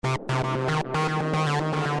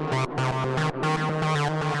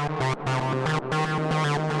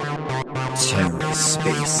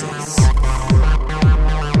TerraSpaces.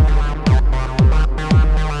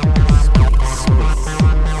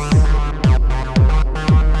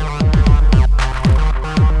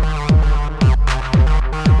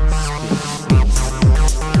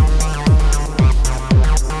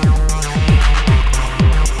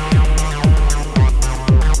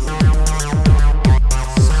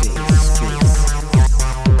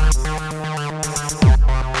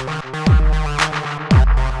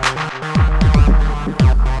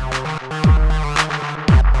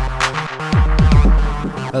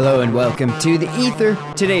 Hello and welcome to The Ether.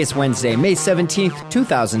 Today is Wednesday, May 17th,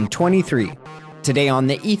 2023. Today on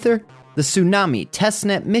The Ether, the Tsunami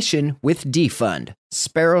Testnet mission with DeFund,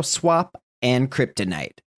 Sparrow Swap, and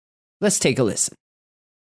Kryptonite. Let's take a listen.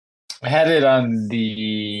 I had it on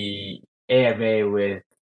the AMA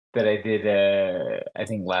that I did I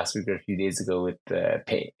think last week or a few days ago with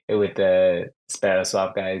the Sparrow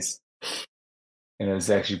Swap guys, and it was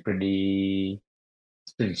actually pretty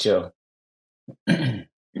chill.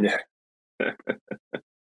 Yeah.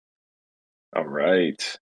 All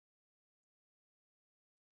right.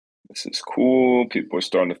 This is cool. People are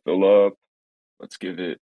starting to fill up. Let's give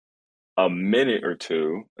it a minute or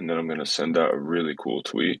two, and then I'm going to send out a really cool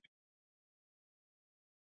tweet.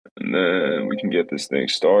 And then we can get this thing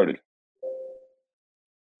started.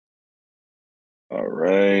 All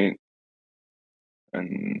right.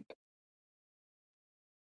 And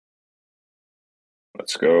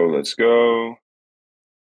let's go.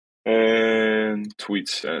 And tweet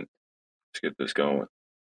sent. Let's get this going.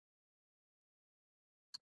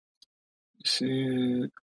 See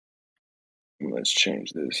it. Let's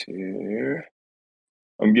change this here.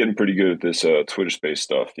 I'm getting pretty good at this Twitter Space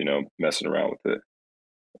stuff, messing around with it.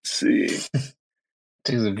 Let's see.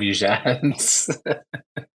 Takes a few shots.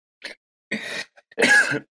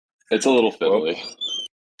 It's a little fiddly.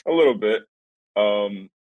 A little bit.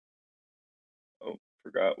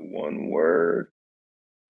 Forgot one word.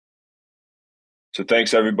 So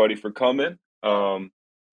thanks everybody for coming.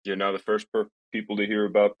 You're now the first people to hear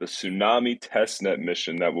about the Tsunami Testnet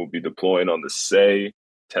mission that will be deploying on the SAY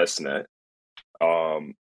Testnet.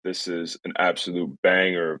 This is an absolute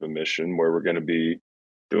banger of a mission where we're going to be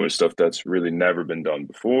doing stuff that's really never been done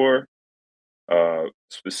before,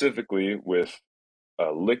 specifically with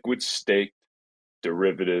a liquid staked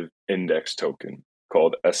derivative index token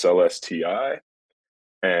called SLSTI,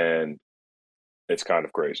 and it's kind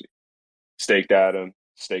of crazy. Staked Atom,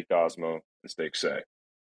 staked Osmo, and staked SAY.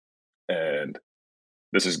 And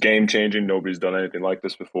this is game changing. Nobody's done anything like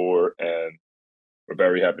this before, and we're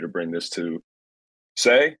very happy to bring this to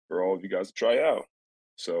SAY for all of you guys to try out.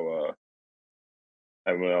 So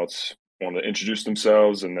everyone else want to introduce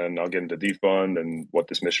themselves, and then I'll get into DeFund and what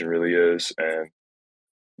this mission really is, and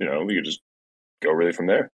we could just go really from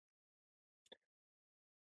there.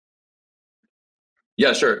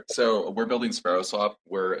 Yeah, sure. So we're building Sparrow Swap.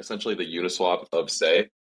 We're essentially the Uniswap of SAY.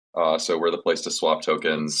 So we're the place to swap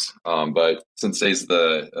tokens. But since SAY's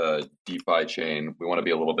the DeFi chain, we want to be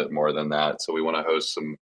a little bit more than that. So we want to host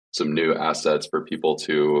some new assets for people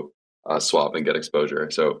to swap and get exposure.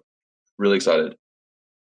 So really excited.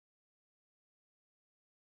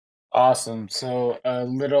 Awesome. So a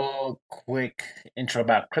little quick intro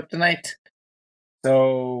about Kryptonite.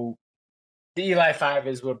 So the Eli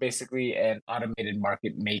 5 we're basically an automated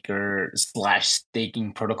market maker /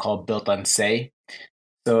 staking protocol built on SAY.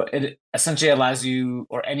 So it essentially allows you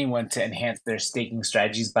or anyone to enhance their staking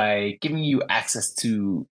strategies by giving you access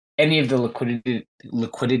to any of the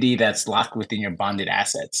liquidity that's locked within your bonded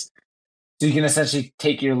assets. So you can essentially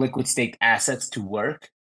take your liquid staked assets to work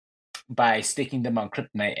by staking them on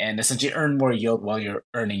Kryptonite and essentially earn more yield while you're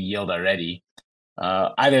earning yield already.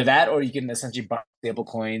 Either that, or you can essentially buy stable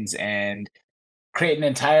coins and create an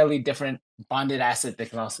entirely different bonded asset that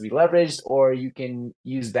can also be leveraged, or you can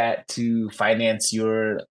use that to finance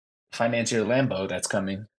your Lambo that's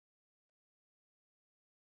coming.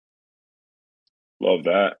 Love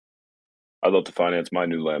that. I'd love to finance my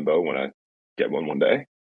new Lambo when I get one day,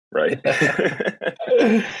 right?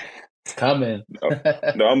 It's coming.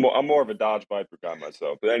 No, I'm more of a Dodge Viper guy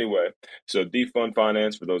myself. But anyway, so DeFund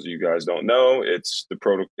Finance, for those of you guys don't know, it's the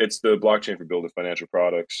blockchain for building financial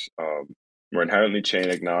products. We're inherently chain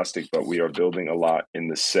agnostic, but we are building a lot in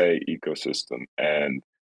the SAY ecosystem. And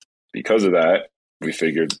because of that, we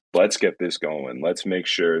figured, let's get this going. Let's make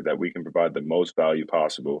sure that we can provide the most value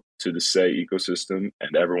possible to the SAY ecosystem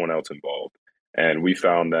and everyone else involved. And we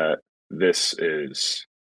found that this is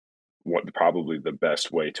probably the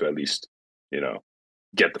best way to at least,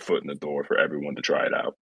 get the foot in the door for everyone to try it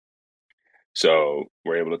out. So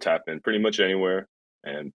we're able to tap in pretty much anywhere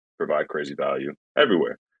and provide crazy value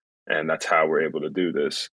everywhere. And that's how we're able to do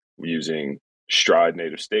this using Stride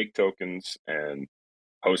native stake tokens and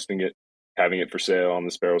hosting it, having it for sale on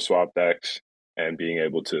the Sparrow Swap DEX, and being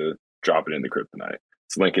able to drop it into Kryptonite.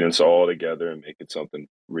 It's linking us all together and making something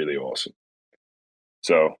really awesome.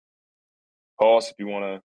 So, Hoss, if you want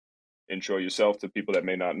to intro yourself to people that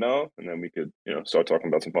may not know, and then we could, start talking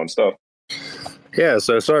about some fun stuff. Yeah,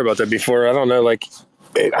 so sorry about that before. I don't know,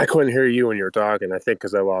 I couldn't hear you when you were talking. I think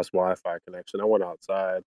because I lost Wi-Fi connection. I went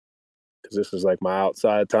outside because this is like my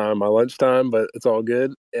outside time, my lunchtime, but it's all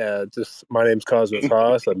good. Yeah, just my name's Cosmos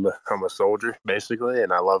Haas. I'm a soldier basically,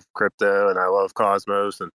 and I love crypto and I love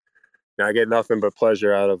Cosmos, and I get nothing but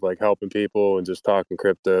pleasure out of like helping people and just talking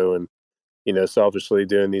crypto and selfishly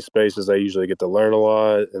doing these spaces. I usually get to learn a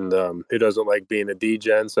lot, and who doesn't like being a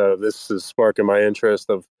degen? So this is sparking my interest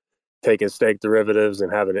of taking stake derivatives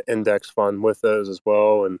and having an index fund with those as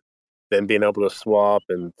well, and then being able to swap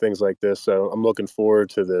and things like this. So I'm looking forward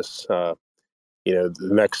to this, the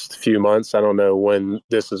next few months. I don't know when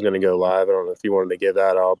this is going to go live. I don't know if you wanted to give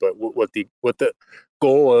that out, but what the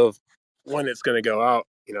goal of when it's going to go out,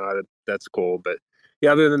 that's cool. But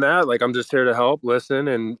yeah, other than that, like I'm just here to help, listen,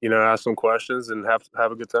 and ask some questions and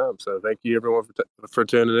have a good time. So thank you everyone for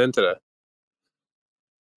tuning in today.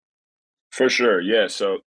 For sure, yeah.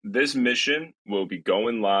 So this mission will be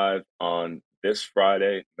going live on this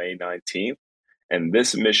Friday, May 19th. And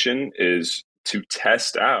this mission is to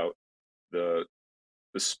test out the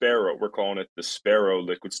Sparrow. We're calling it the Sparrow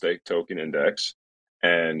Liquid Stake Token Index.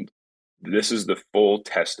 And this is the full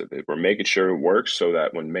test of it. We're making sure it works so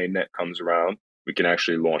that when mainnet comes around, we can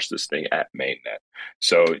actually launch this thing at mainnet.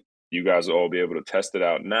 So you guys will all be able to test it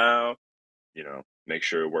out now, make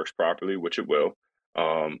sure it works properly, which it will,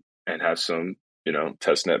 and have some,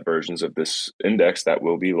 testnet versions of this index that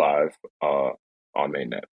will be live on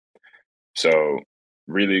mainnet. So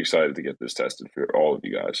really excited to get this tested for all of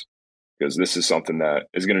you guys, because this is something that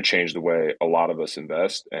is going to change the way a lot of us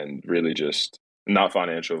invest, and really just not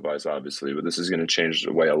financial advice, obviously, but this is going to change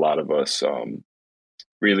the way a lot of us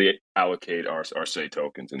really allocate our say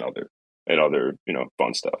tokens and other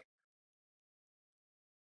fun stuff.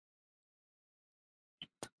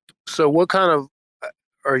 So what kind of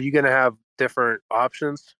are you going to have different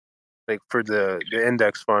options like for the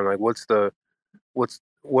index fund? Like what's going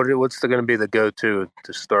to be the go-to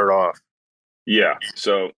to start off? Yeah.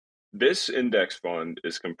 So this index fund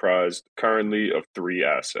is comprised currently of 3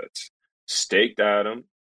 assets: staked Atom,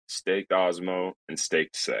 staked Osmo, and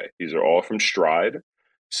staked Say. These are all from Stride.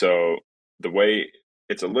 So the way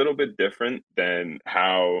it's a little bit different than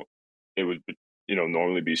how it would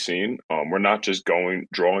normally be seen. We're not just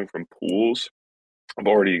drawing from pools of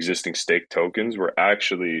already existing stake tokens. We're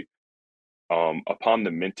actually upon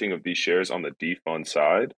the minting of these shares on the DeFund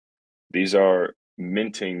side, these are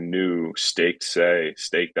minting new staked Say,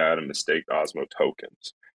 staked Atom, and staked Osmo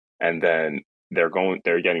tokens. And then they're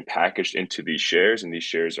getting packaged into these shares, and these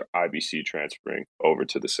shares are IBC transferring over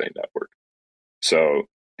to the Say network. So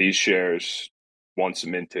these shares, once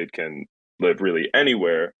minted, can live really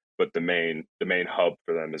anywhere, but the main hub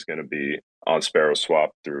for them is going to be on Sparrow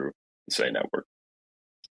Swap through the Say network.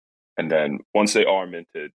 And then once they are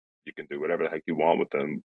minted, you can do whatever the heck you want with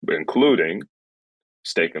them, including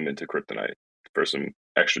stake them into Kryptonite for some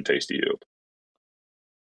extra tasty yield.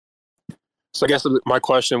 So I guess my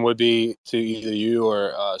question would be to either you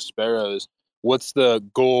or Sparrows, what's the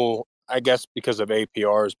goal, I guess because of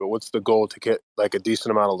APRs, but what's the goal to get like a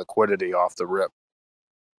decent amount of liquidity off the rip?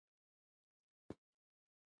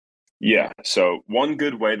 Yeah, so one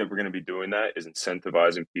good way that we're going to be doing that is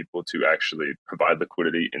incentivizing people to actually provide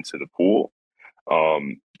liquidity into the pool.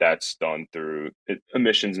 That's done through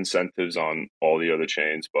emissions incentives on all the other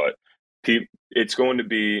chains, but it's going to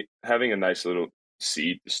be having a nice little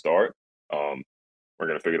seed to start. We're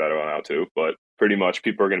going to figure that one out too, but pretty much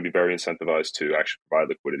people are going to be very incentivized to actually provide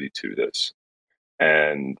liquidity to this.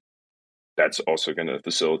 And that's also going to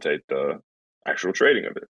facilitate the actual trading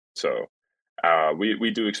of it. So we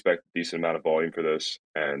do expect a decent amount of volume for this,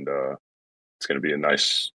 and it's going to be a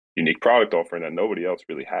nice, unique product offering that nobody else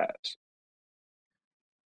really has.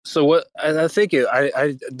 So what I think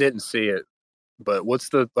I didn't see it, but what's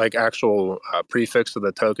the like actual prefix of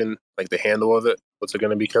the token, like the handle of it? What's it going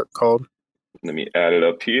to be called? Let me add it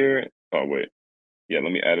up here. Oh wait, yeah,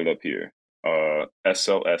 let me add it up here.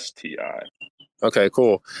 SLSTI. Okay,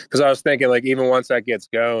 cool. Because I was thinking like even once that gets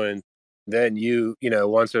going, then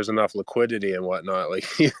once there's enough liquidity and whatnot, like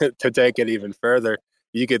to take it even further,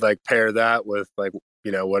 you could like pair that with like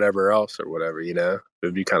whatever else or whatever.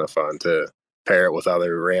 It'd be kind of fun to pair it with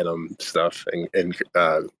other random stuff in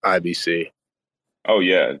IBC. Oh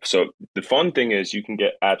yeah. So the fun thing is you can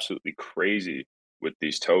get absolutely crazy with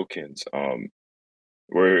these tokens.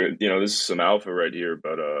 We're this is some alpha right here,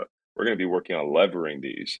 but we're going to be working on levering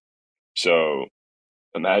these. So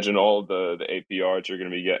imagine all the APRs you're going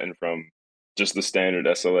to be getting from just the standard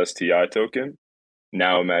SLSTI token.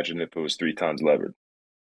 Now imagine if it was 3 times levered.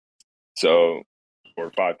 So,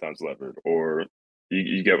 or 5 times levered, or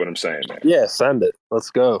you get what I'm saying there. Yeah, send it. Let's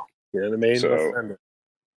go. You know what I mean? Let's So, send it.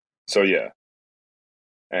 so yeah,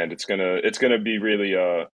 and it's gonna be really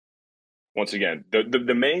once again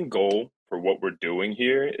the main goal for what we're doing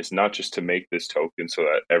here is not just to make this token so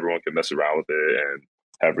that everyone can mess around with it and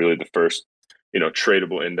have really the first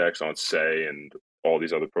tradable index on Say and all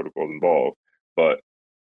these other protocols involved, but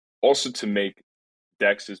also to make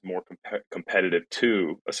DEXs more competitive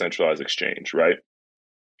to a centralized exchange, right?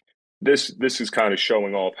 This is kind of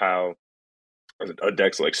showing off how a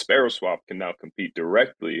DEX like SparrowSwap can now compete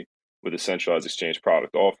directly with a centralized exchange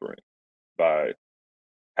product offering by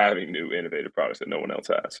having new innovative products that no one else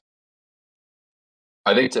has.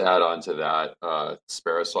 I think to add on to that,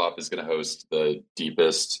 SparrowSwap is going to host the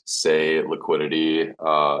deepest, say, liquidity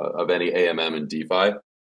of any AMM and DeFi.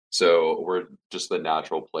 So we're just the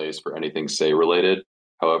natural place for anything Say related.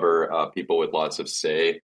 However, people with lots of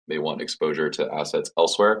Say may want exposure to assets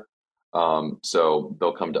elsewhere. So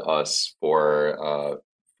they'll come to us for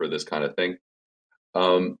this kind of thing.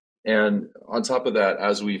 And on top of that,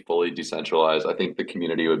 as we fully decentralize, I think the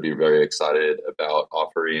community would be very excited about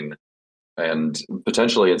offering and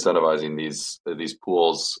potentially incentivizing these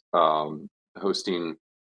pools, hosting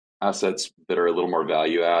assets that are a little more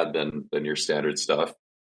value add than your standard stuff.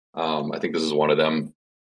 I think this is one of them,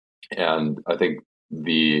 and I think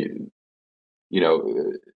the you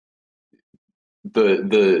know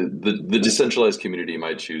the decentralized community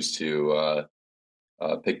might choose to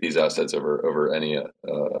pick these assets over any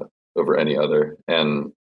other,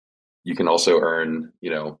 and you can also earn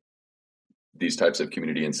these types of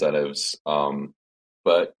community incentives,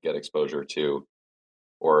 but get exposure to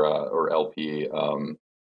or LP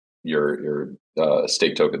your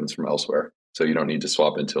stake tokens from elsewhere. So you don't need to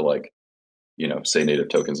swap into say native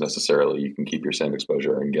tokens necessarily. You can keep your same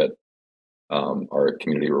exposure and get our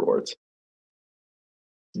community rewards.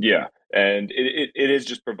 Yeah, and it is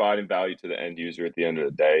just providing value to the end user at the end of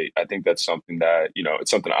the day. I think that's something that,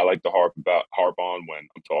 it's something I like to harp on when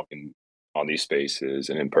I'm talking on these spaces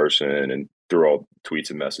and in person and through all tweets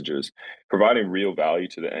and messages. Providing real value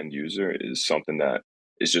to the end user is something that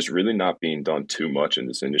is just really not being done too much in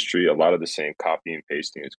this industry. A lot of the same copy and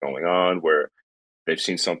pasting is going on where they've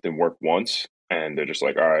seen something work once and they're just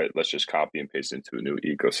like, all right, let's just copy and paste into a new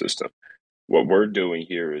ecosystem. What we're doing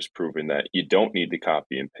here is proving that you don't need to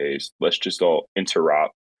copy and paste. Let's just all interop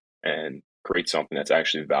and create something that's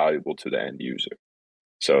actually valuable to the end user.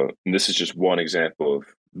 So this is just one example of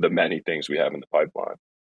the many things we have in the pipeline.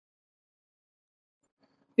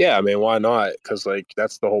 Yeah, I mean, why not? Because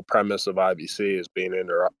that's the whole premise of IBC is being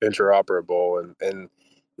interoperable, and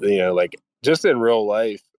just in real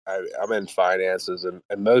life, I'm in finances, and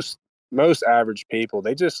most average people,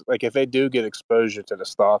 they just if they do get exposure to the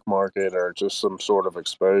stock market or just some sort of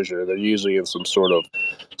exposure, they're usually in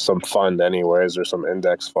some fund anyways, or some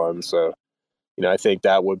index fund. So I think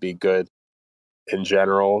that would be good in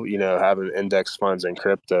general, having index funds in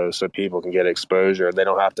crypto so people can get exposure. They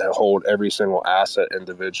don't have to hold every single asset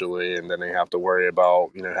individually, and then they have to worry about,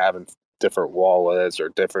 having different wallets or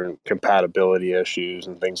different compatibility issues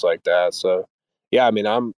and things like that. So, yeah, I mean,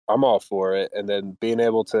 I'm all for it. And then being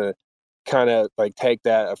able to kind of take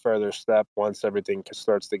that a further step once everything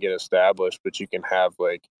starts to get established, but you can have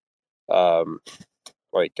um,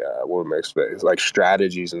 what makes it like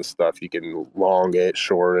strategies and stuff. You can long it,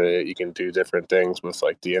 short it. You can do different things with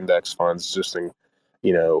the index funds, just in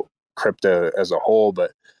crypto as a whole.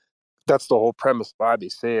 But that's the whole premise of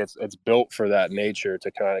IBC. It's built for that nature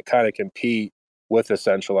to kind of compete with a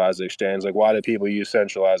centralized exchange. Like, why do people use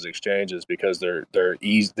centralized exchanges? Because they're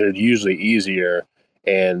usually easier,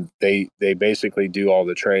 and they basically do all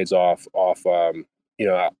the trades off you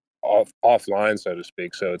know offline, so to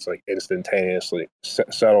speak. So it's instantaneously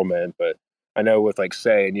settlement. But I know with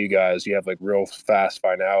Say and you guys, you have real fast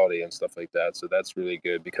finality and stuff like that. So that's really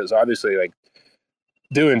good because obviously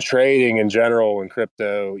doing trading in general in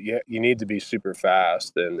crypto, you need to be super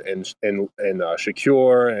fast and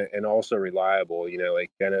secure and also reliable. I know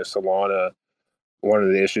Solana, one of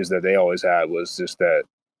the issues that they always had was just that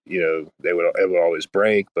it would always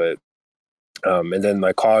break. But and then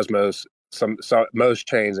Cosmos, most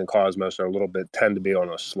chains in Cosmos are tend to be on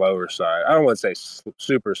a slower side. I don't want to say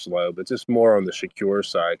super slow, but just more on the secure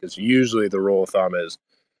side, because usually the rule of thumb is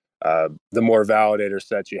The more validator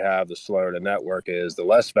sets you have, the slower the network is. The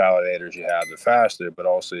less validators you have, the faster. But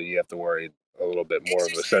also, you have to worry a little bit more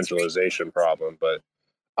of a centralization problem. But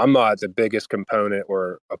I'm not the biggest component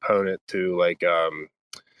or opponent to like,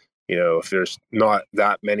 if there's not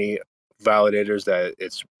that many validators, that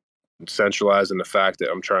it's centralized in the fact that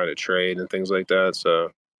I'm trying to trade and things like that.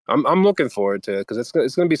 So I'm looking forward to it because it's going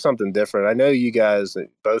to be something different. I know you guys,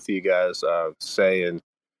 both of you guys, say and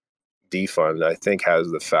DeFund, I think, has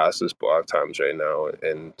the fastest block times right now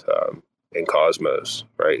in Cosmos,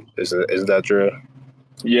 right? Isn't that true?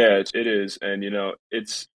 Yeah, it is, and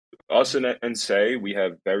it's us and say we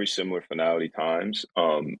have very similar finality times.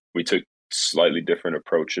 We took slightly different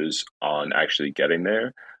approaches on actually getting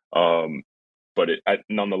there, but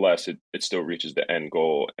nonetheless it still reaches the end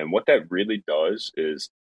goal. And what that really does is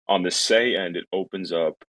on the say end, it opens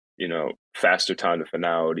up faster time to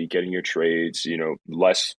finality, getting your trades,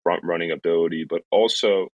 less front running ability, but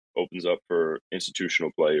also opens up for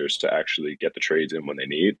institutional players to actually get the trades in when they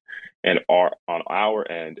need. And on our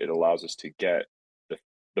end, it allows us to get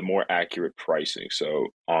the more accurate pricing. So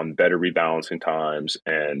on better rebalancing times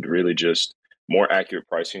and really just more accurate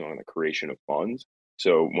pricing on the creation of funds.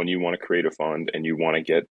 So when you want to create a fund and you want to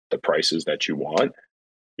get the prices that you want,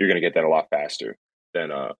 you're going to get that a lot faster than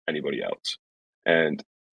anybody else. And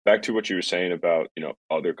back to what you were saying about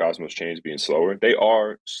other Cosmos chains being slower, they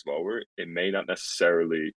are slower. It may not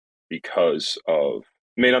necessarily be because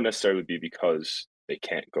they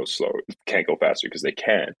can't go slower, can't go faster, because they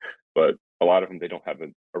can, but a lot of them, they don't have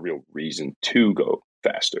a real reason to go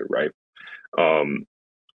faster, right?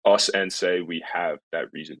 Us and say we have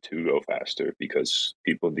that reason to go faster because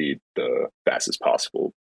people need the fastest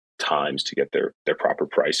possible times to get their proper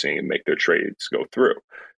pricing and make their trades go through.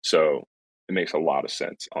 So it makes a lot of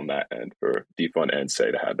sense on that end for DeFund and say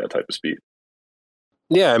to have that type of speed.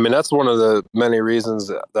 Yeah, I mean, that's one of the many reasons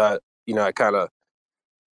that I kind of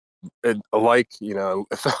like,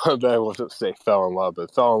 I won't say fell in love,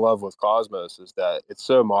 but fell in love with Cosmos is that it's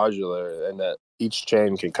so modular and that each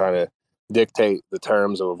chain can kind of dictate the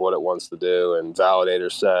terms of what it wants to do, and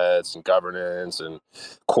validator sets and governance and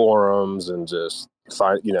quorums and just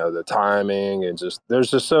find, the timing, and just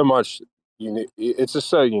there's just so much unique. It's just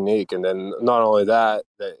so unique. And then not only that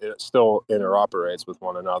it still interoperates with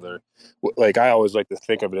one another. Like, I always like to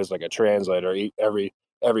think of it as like a translator.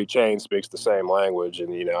 Every chain speaks the same language,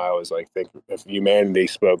 and I always like think if humanity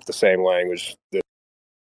spoke the same language, the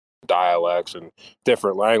dialects and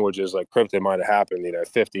different languages, like crypto might have happened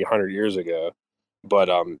 50, 100 years ago. But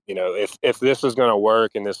if this is going to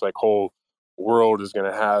work and this like whole world is going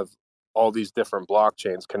to have all these different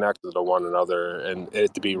blockchains connected to one another and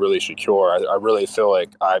it to be really secure, I really feel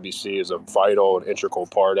like IBC is a vital and integral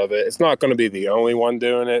part of it. It's not going to be the only one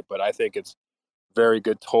doing it, but I think it's very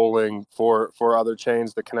good tolling for other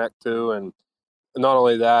chains to connect to. And not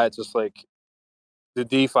only that, it's just like the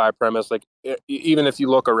DeFi premise. Like, even if you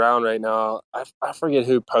look around right now, I forget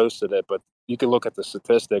who posted it, but you can look at the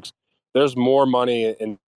statistics. There's more money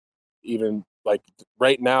in, even like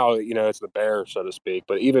right now, it's the bear, so to speak.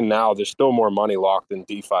 But even now, there's still more money locked in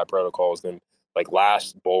DeFi protocols than like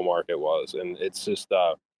last bull market was. And it's just,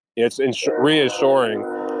 it's reassuring.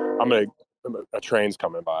 A train's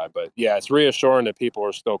coming by, but yeah, it's reassuring that people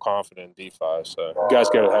are still confident in DeFi. So you guys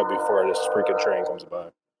go ahead before this freaking train comes by.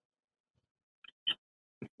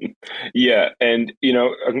 Yeah, and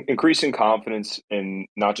increasing confidence in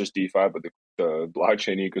not just DeFi but the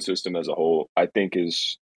blockchain ecosystem as a whole, I think,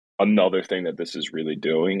 is another thing that this is really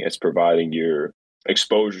doing. It's providing your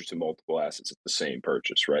exposure to multiple assets at the same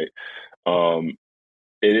purchase, right? Um,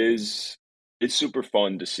 it's super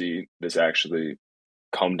fun to see this actually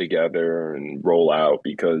come together and roll out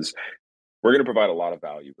because we're going to provide a lot of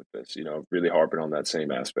value with this. Really harping on that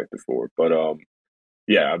same aspect before, but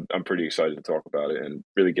yeah, I'm pretty excited to talk about it and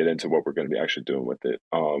really get into what we're going to be actually doing with it.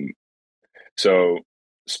 So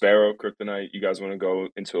Sparrow, Kryptonite, you guys want to go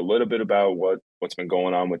into a little bit about what's been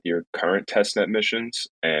going on with your current testnet missions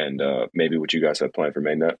and maybe what you guys have planned for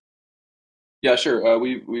mainnet? Yeah, sure.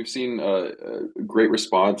 We've seen a great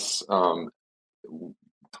response,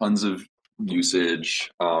 tons of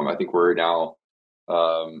usage. I think we're now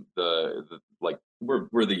the like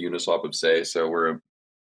we're the Uniswap of Say, so we're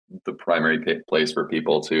the primary place for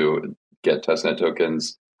people to get testnet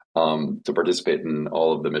tokens to participate in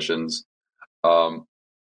all of the missions.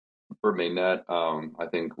 For mainnet, I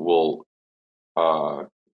think we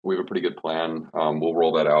have a pretty good plan. We'll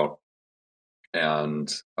roll that out,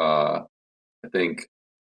 and I think,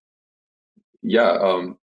 yeah,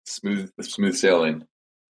 smooth sailing.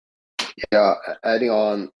 Yeah, adding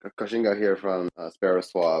on, Kashinga here from Sparrow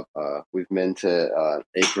Swap. We've minted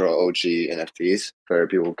April OG NFTs for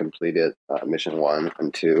people who completed mission one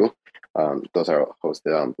and two. Those are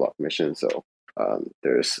hosted on Block Mission, so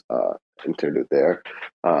there's interlude there.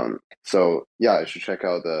 So yeah, you should check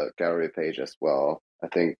out the gallery page as well. I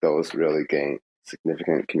think those really gain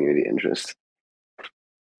significant community interest.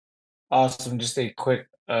 Awesome. Just a quick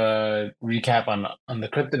recap on the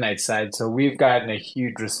Kryptonite side. So we've gotten a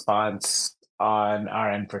huge response on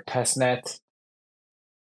our end for Testnet.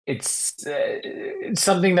 It's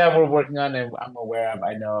something that we're working on and I'm aware of.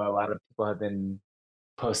 I know a lot of people have been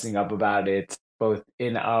posting up about it, both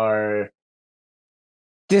in our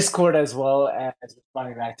Discord as well as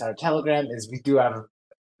responding back to our Telegram. Is we do have,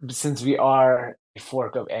 since we are a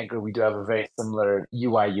fork of Anchor, we do have a very similar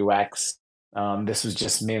UI UX. This was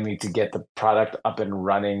just mainly to get the product up and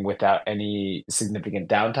running without any significant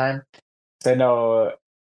downtime. So I know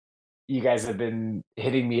you guys have been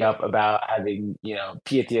hitting me up about having,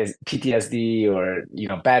 PTSD or,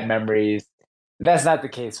 bad memories. That's not the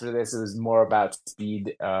case for this. It was more about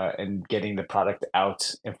speed and getting the product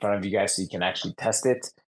out in front of you guys so you can actually test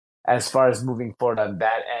it. As far as moving forward on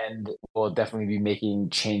that end, we'll definitely be making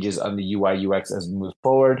changes on the UI UX as we move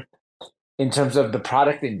forward. In terms of the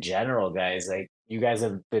product in general, guys, like you guys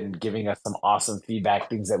have been giving us some awesome feedback,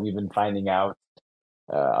 things that we've been finding out,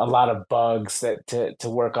 a lot of bugs that to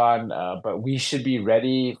work on, but we should be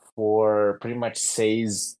ready for pretty much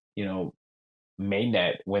Say's,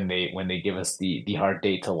 mainnet when they give us the hard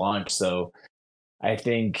date to launch. So I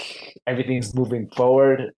think everything's moving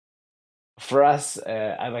forward for us.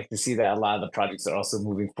 I like to see that a lot of the projects are also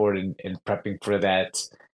moving forward and prepping for that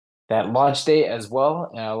launch date as well.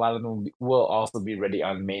 And a lot of them will also be ready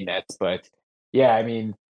on mainnet. But yeah, I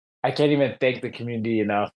mean, I can't even thank the community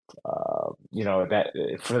enough.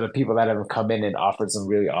 That for the people that have come in and offered some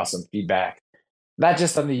really awesome feedback, not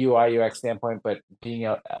just on the UI UX standpoint, but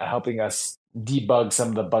being helping us debug some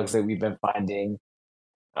of the bugs that we've been finding,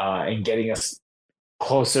 and getting us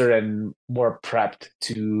closer and more prepped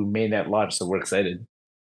to mainnet launch. So we're excited.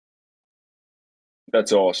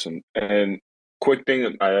 That's awesome. And quick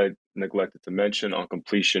thing I neglected to mention, on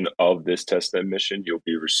completion of this testnet mission, you'll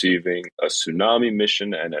be receiving a Tsunami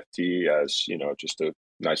mission NFT as, just a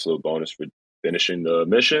nice little bonus for finishing the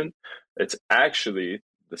mission. It's actually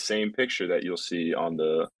the same picture that you'll see on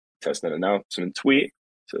the testnet announcement tweet.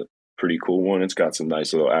 It's a pretty cool one. It's got some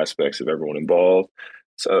nice little aspects of everyone involved.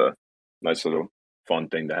 It's a nice little fun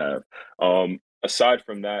thing to have. Aside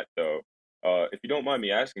from that, though, if you don't mind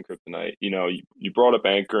me asking, Kryptonite, you brought up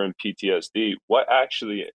Anchor and PTSD. What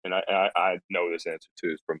actually, and I know this answer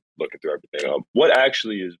too is from looking through everything. What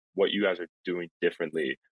actually is what you guys are doing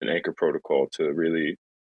differently than Anchor Protocol to really,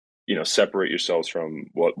 separate yourselves from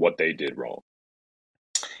what they did wrong?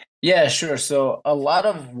 Yeah, sure. So a lot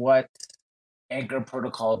of what Anchor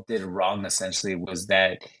Protocol did wrong essentially was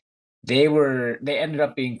that they ended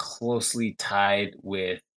up being closely tied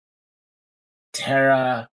with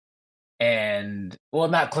Terra and, well,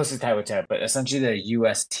 not closely tied with Terra, but essentially their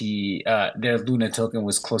UST, their Luna token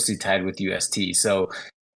was closely tied with UST. So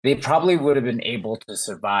they probably would have been able to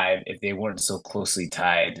survive if they weren't so closely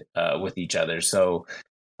tied with each other.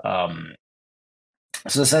 Um,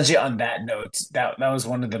 so essentially on that note, that was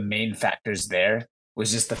one of the main factors there,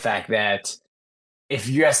 was just the fact that if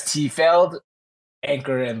UST failed,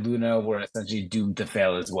 Anchor and Luna were essentially doomed to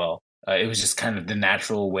fail as well. It was just kind of the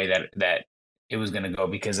natural way that it was going to go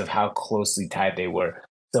because of how closely tied they were.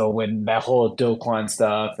 So when that whole Do Kwon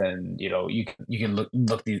stuff, and you can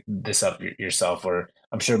look this up yourself, or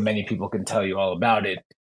I'm sure many people can tell you all about it.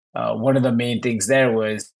 One of the main things there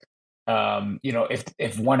was,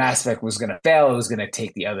 if one aspect was going to fail, it was going to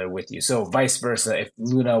take the other with you. So vice versa, if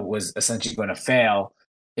Luna was essentially going to fail,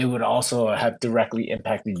 it would also have directly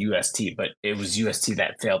impacted UST, but it was UST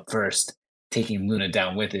that failed first, taking Luna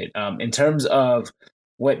down with it. In terms of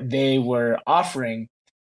what they were offering,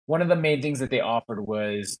 one of the main things that they offered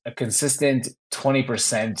was a consistent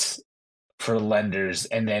 20% for lenders,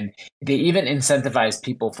 and then they even incentivized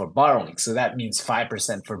people for borrowing. So that means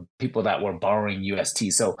 5% for people that were borrowing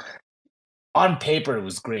UST. So on paper, it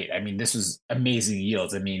was great. I mean, this was amazing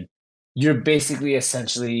yields. I mean, you're basically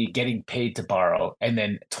essentially getting paid to borrow, and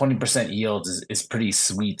then 20% yields is pretty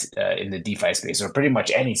sweet in the DeFi space, or pretty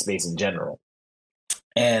much any space in general.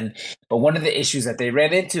 But one of the issues that they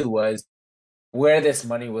ran into was where this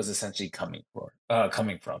money was essentially coming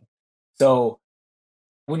from. So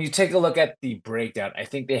when you take a look at the breakdown, I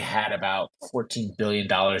think they had about $14 billion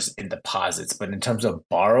in deposits, but in terms of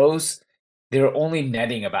borrows, they were only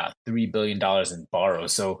netting about $3 billion in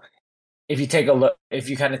borrows. So if you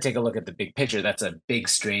kind of take a look at the big picture, that's a big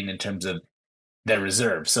strain in terms of their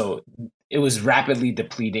reserve. So it was rapidly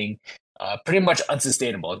depleting, pretty much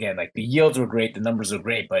unsustainable. Again, like the yields were great, the numbers were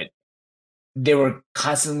great, but they were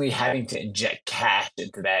constantly having to inject cash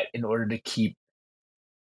into that in order to keep.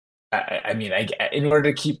 In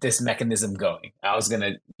order to keep this mechanism going. I was going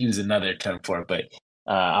to use another term for it, but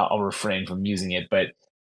I'll refrain from using it. But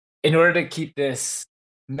in order to keep this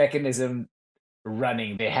mechanism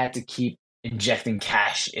running, they had to keep injecting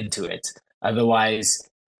cash into it. Otherwise,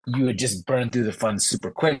 you would just burn through the funds super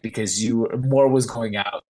quick because more was going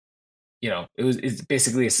out. It's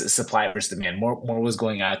basically a supply versus demand. More was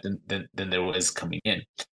going out than there was coming in.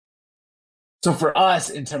 So for us,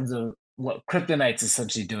 in terms of what Kryptonite's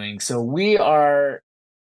essentially doing, so we are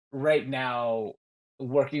right now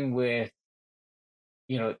working with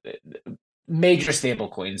major stable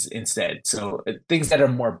coins instead. So things that are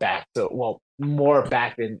more backed. More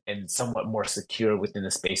backed and somewhat more secure within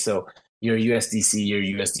the space. So your USDC, your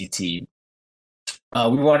USDT. We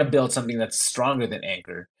want to build something that's stronger than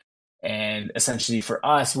Anchor. And essentially for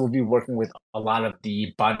us, we'll be working with a lot of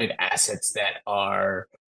the bonded assets that are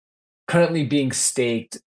currently being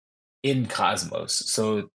staked in Cosmos.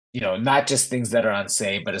 So, not just things that are on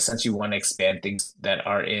Say, but essentially want to expand things that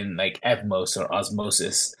are in like Evmos or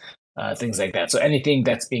Osmosis, things like that. So anything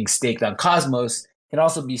that's being staked on Cosmos can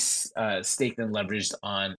also be staked and leveraged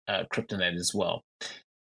on Kryptonet as well.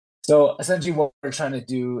 So essentially what we're trying to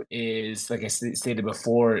do is, like I stated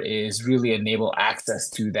before, is really enable access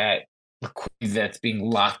to that liquidity that's being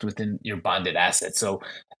locked within your bonded assets. So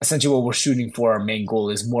essentially what we're shooting for, our main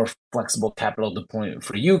goal is more flexible capital deployment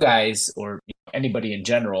for you guys or anybody in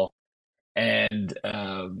general. And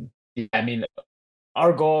our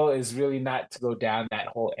goal is really not to go down that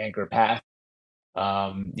whole Anchor path.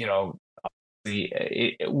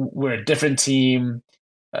 We're a different team.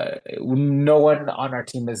 No one on our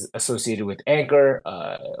team is associated with Anchor,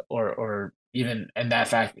 or even, and that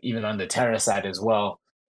fact, even on the Terra side as well.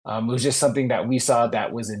 It was just something that we saw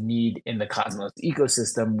that was a need in the Cosmos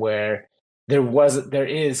ecosystem where there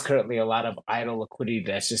is currently a lot of idle liquidity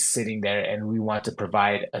that's just sitting there, and we want to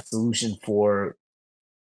provide a solution for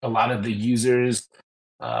a lot of the users,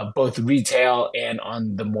 both retail and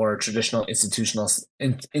on the more traditional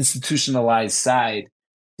institutionalized side,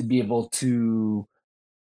 to be able to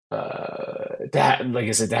like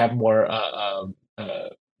I said, to have more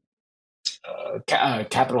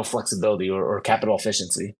capital flexibility or capital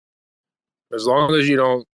efficiency. As long as you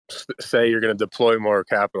don't say you're going to deploy more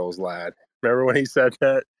capitals, lad. Remember when he said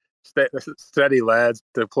that? Steady, lads,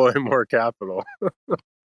 deploy more capital.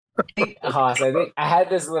 Haas, I think I had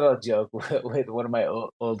this little joke with one of my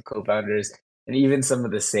old co-founders and even some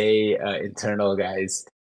of the Say internal guys,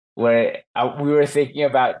 where we were thinking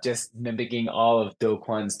about just mimicking all of Do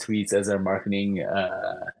Kwon's tweets as our marketing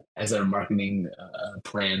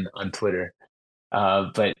plan on Twitter.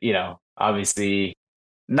 But obviously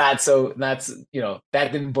not that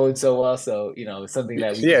didn't bode so well. So something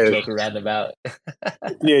that we can joke around about.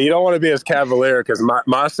 Yeah, you don't want to be as cavalier because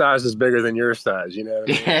my size is bigger than your size. You know what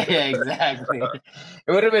I mean? Yeah, exactly.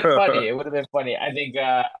 It would have been funny. It would have been funny. I think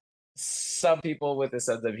some people with a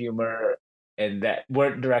sense of humor and that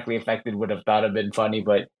weren't directly affected would have thought it'd been funny,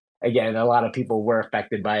 but again, a lot of people were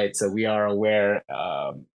affected by it, so we are aware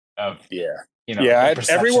of the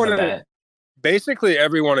perception of that. Basically,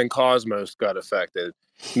 everyone in Cosmos got affected.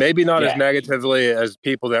 Maybe not as negatively as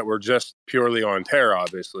people that were just purely on Terra,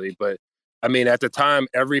 obviously, but I mean, at the time,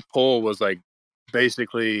 every pool was like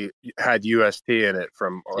basically had UST in it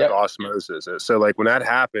from Osmosis. So like when that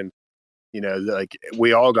happened, like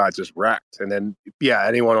we all got just wrecked. And then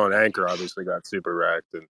anyone on Anchor obviously got super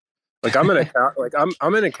wrecked. And like I'm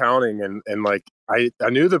in accounting and like I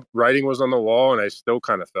knew the writing was on the wall and I still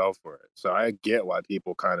kind of fell for it. So I get why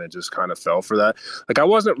people kind of fell for that. Like I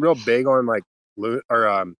wasn't real big on like the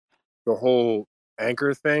whole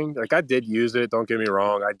Anchor thing. Like I did use it, don't get me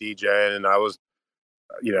wrong. I DJ and I was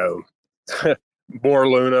more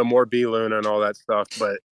Luna, more B Luna and all that stuff,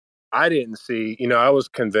 but I didn't see, I was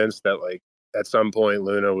convinced that like at some point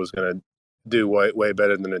Luna was going to do way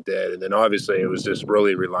better than it did. And then obviously it was just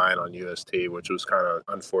really relying on UST, which was kind of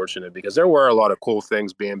unfortunate because there were a lot of cool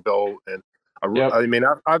things being built. And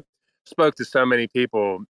I've spoke to so many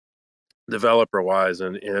people developer wise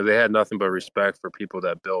and they had nothing but respect for people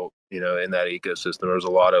that built in that ecosystem. There was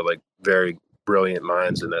a lot of like very brilliant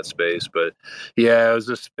minds in that space, but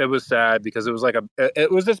it was sad because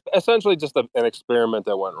it was just essentially just an experiment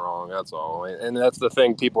that went wrong. That's all. And that's the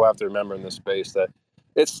thing people have to remember in this space, that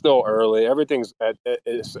it's still early. Everything's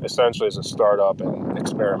essentially is a startup and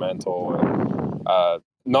experimental, and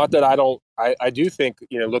not that I do think,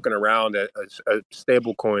 looking around at a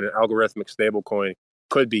stable coin, an algorithmic stable coin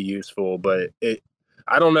could be useful, but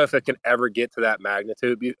I don't know if it can ever get to that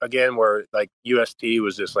magnitude again, where like UST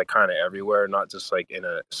was just like kind of everywhere, not just like in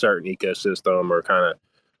a certain ecosystem or kind of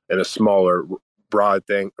in a smaller broad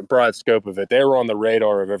scope of it. They were on the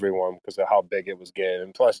radar of everyone because of how big it was getting.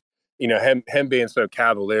 And plus, him being so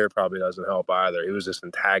cavalier probably doesn't help either. He was just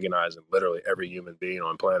antagonizing literally every human being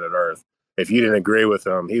on planet Earth. If you didn't agree with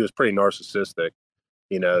him, he was pretty narcissistic.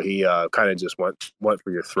 He kind of just went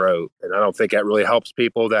for your throat, and I don't think that really helps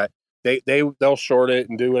people. That they'll short it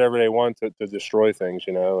and do whatever they want to destroy things.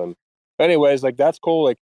 And anyways, like that's cool.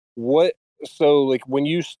 Like what? So like when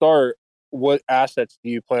you start, what assets do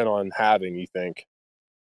you plan on having? You think?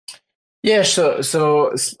 Yeah,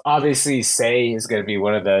 so obviously, Say is going to be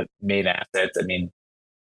one of the main assets. I mean,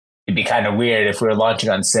 it'd be kind of weird if we were launching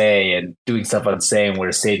on Say and doing stuff on Say and we're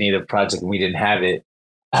a Say native project and we didn't have it.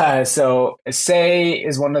 So Say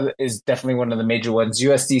is definitely one of the major ones.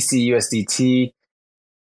 USDC, USDT.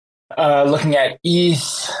 Looking at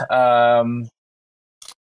ETH, and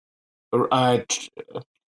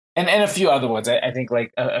a few other ones. I think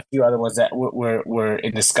like a few other ones that we're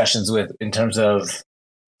in discussions with in terms of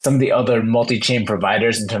some of the other multi-chain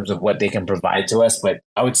providers in terms of what they can provide to us. But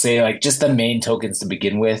I would say like just the main tokens to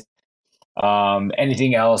begin with.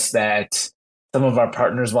 Anything else that some of our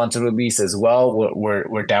partners want to release as well,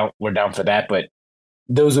 we're down for that. But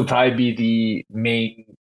those would probably be the main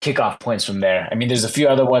kickoff points from there. I mean, there's a few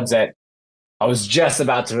other ones that I was just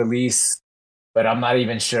about to release, but I'm not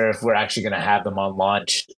even sure if we're actually going to have them on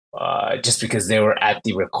launch, just because they were at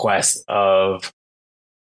the request of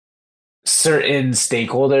certain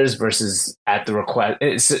stakeholders versus at the request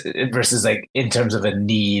versus like in terms of a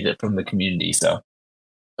need from the community. So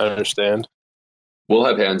I understand. We'll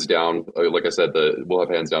have hands down, like I said, we'll have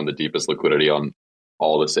hands down the deepest liquidity on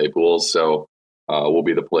all the Say pools. So we'll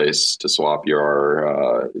be the place to swap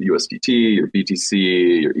your USDT, your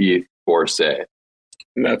BTC, your ETH for Say.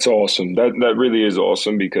 And that's awesome. That really is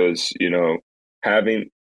awesome because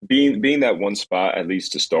having being that one spot at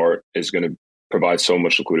least to start is going to provide so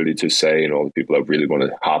much liquidity to Say and all the people that really want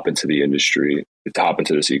to hop into the industry, to hop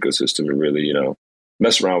into this ecosystem and really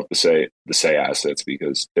mess around with the Say assets,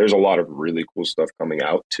 because there's a lot of really cool stuff coming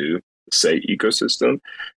out to the Say ecosystem.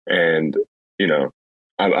 And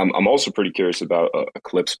I'm also pretty curious about a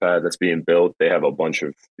Eclipse pad that's being built. They have a bunch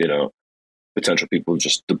of potential people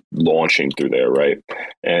just launching through there, right?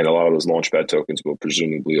 And a lot of those launchpad tokens will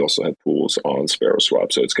presumably also have pools on Sparrow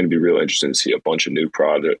Swap. So it's going to be really interesting to see a bunch of new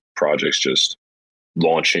projects just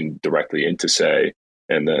launching directly into Say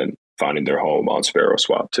and then finding their home on Sparrow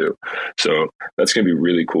Swap too. So that's going to be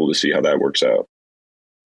really cool to see how that works out.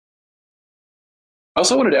 I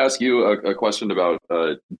also wanted to ask you a question about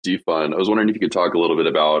DeFund. I was wondering if you could talk a little bit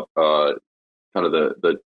about kind of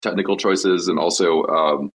the technical choices and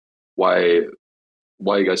also why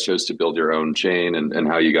you guys chose to build your own chain and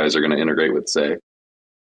how you guys are going to integrate with Say.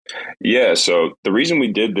 Yeah, so the reason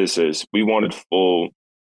we did this is we wanted full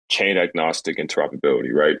chain agnostic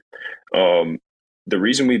interoperability, right? The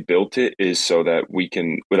reason we built it is so that we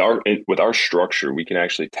can, with our structure, we can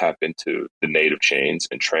actually tap into the native chains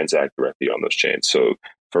and transact directly on those chains. So,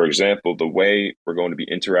 for example, the way we're going to be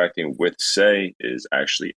interacting with Say is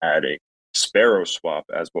actually adding Sparrow Swap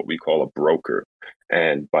as what we call a broker.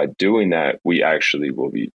 And by doing that, we actually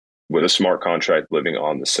will be, with a smart contract living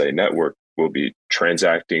on the Say network, we'll be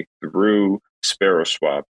transacting through Sparrow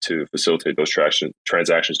Swap to facilitate those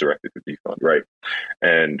transactions directly to DeFund, right?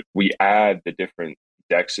 And we add the different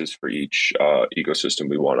dexes for each ecosystem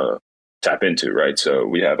we want to tap into, right? So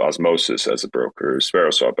we have Osmosis as a broker,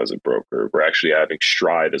 Sparrow Swap as a broker. We're actually having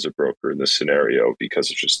Stride as a broker in this scenario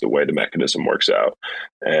because it's just the way the mechanism works out.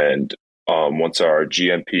 And once our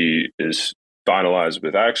GMP is finalized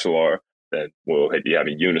with Axelar, then we'll be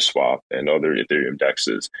having Uniswap and other Ethereum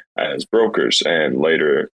dexes as brokers, and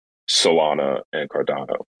later Solana and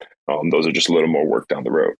Cardano. Those are just a little more work down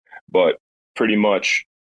the road. But pretty much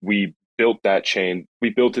we built that chain, we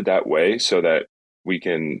built it that way so that we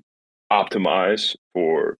can optimize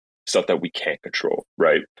for stuff that we can't control,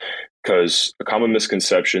 right? Because a common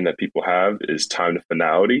misconception that people have is time to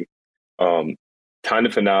finality. Time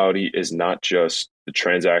to finality is not just the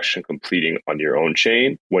transaction completing on your own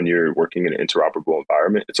chain when you're working in an interoperable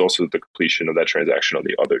environment. It's also the completion of that transaction on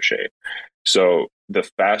the other chain. So the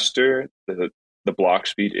faster the block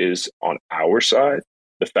speed is on our side,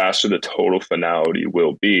 the faster the total finality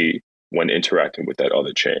will be when interacting with that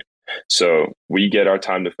other chain. So we get our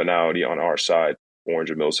time to finality on our side,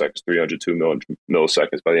 400 milliseconds, 302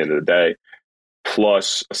 milliseconds by the end of the day,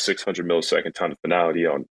 plus a 600 millisecond time to finality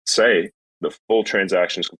on Say. the full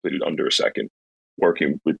transaction is completed under a second,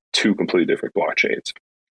 working with two completely different blockchains.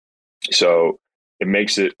 So it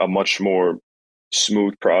makes it a much more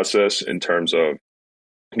smooth process in terms of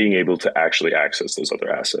being able to actually access those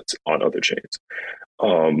other assets on other chains.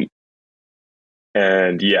 And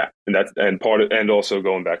also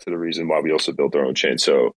going back to the reason why we also built our own chain.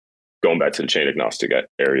 So going back to the chain agnostic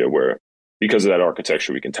area, where because of that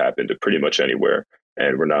architecture, we can tap into pretty much anywhere,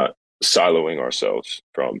 and we're not siloing ourselves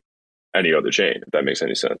from any other chain, if that makes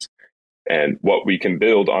any sense. And what we can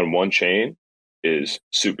build on one chain is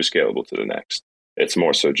super scalable to the next. It's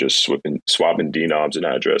more so just swapping denoms and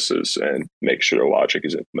addresses and make sure the logic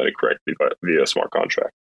is implemented correctly via a smart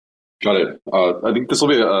contract. Got it. I think this will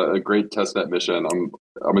be a great testnet mission.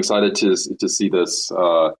 I'm excited to see this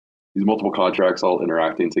these multiple contracts all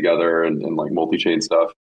interacting together and like multi-chain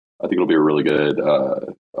stuff. I think it'll be a really good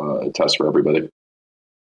test for everybody.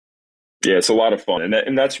 Yeah, it's a lot of fun,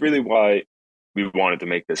 and that's really why we wanted to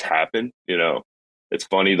make this happen. You know, it's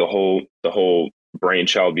funny, the whole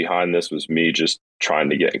brainchild behind this was me just trying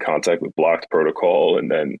to get in contact with Blocked Protocol,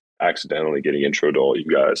 and then accidentally getting intro to all you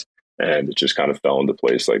guys, and it just kind of fell into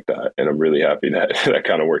place like that. And I'm really happy that that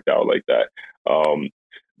kind of worked out like that.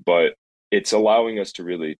 But it's allowing us to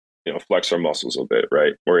really, flex our muscles a bit,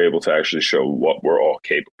 right? We're able to actually show what we're all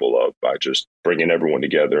capable of by just bringing everyone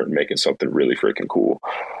together and making something really freaking cool.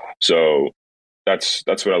 So that's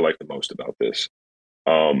what I like the most about this.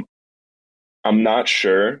 I'm not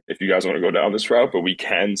sure if you guys want to go down this route, but we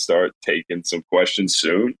can start taking some questions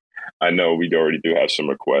soon. I know we already do have some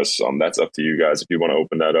requests. That's up to you guys if you want to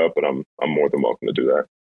open that up, but I'm more than welcome to do that.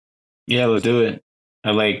 Yeah, let's do it.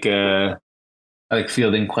 I like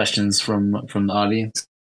fielding questions from the audience.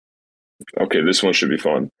 Okay, this one should be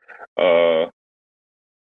fun. Let's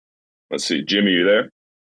see, Jimmy, you there?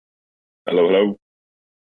 Hello.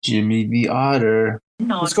 Jimmy the Otter.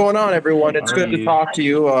 What's going on, everyone? It's good to talk to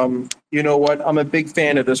you. You know what? I'm a big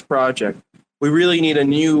fan of this project. We really need a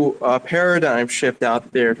new paradigm shift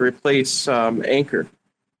out there to replace Anchor.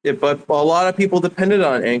 But a lot of people depended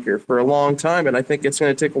on Anchor for a long time, and I think it's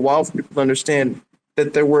going to take a while for people to understand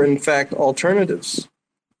that there were, in fact, alternatives,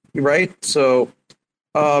 right? So,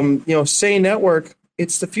 Say Network,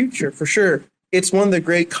 it's the future for sure. It's one of the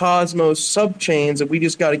great Cosmos subchains that we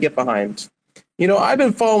just got to get behind. I've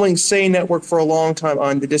been following Say Network for a long time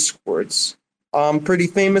on the Discords. I'm pretty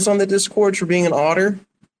famous on the Discords for being an otter.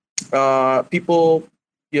 People,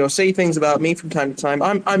 say things about me from time to time.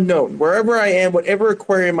 I'm known. Wherever I am, whatever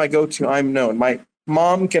aquarium I go to, I'm known. My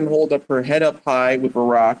mom can hold up her head up high with her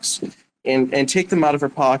rocks and take them out of her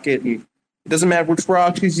pocket. And it doesn't matter which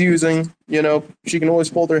rock she's using, she can always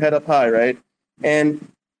hold her head up high, right?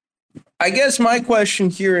 And I guess my question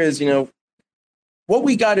here is, what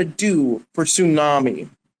we got to do for Tsunami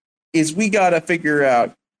is we got to figure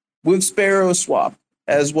out with Sparrow Swap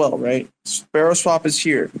as well, right? Sparrow Swap is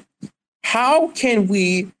here. How can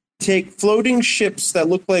we take floating ships that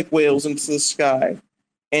look like whales into the sky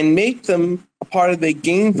and make them a part of a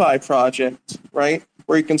GameFi project, right?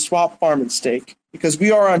 Where you can swap, farm, and stake. Because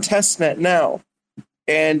we are on Testnet now.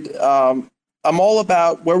 And I'm all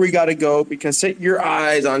about where we got to go, because set your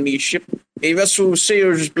eyes on me, ship. A vessel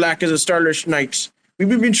sails as black as a starless night. We've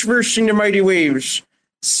been traversing the mighty waves,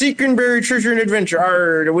 seeking buried treasure and adventure.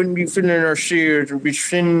 Arr, that wouldn't be filling our shares, we'd be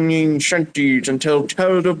singing shanties until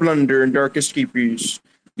tales of blunder and dark escapees.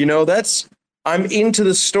 I'm into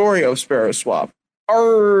the story of Sparrow Swap.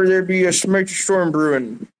 Arr, there be a mighty storm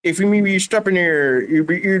brewing. If we may be stopping here, you'll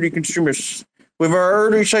be eerily consume us. With our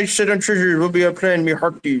early sights set on treasure, will be a plan, me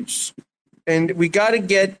heartbeats. And we got to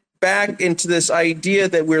get back into this idea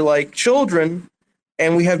that we're like children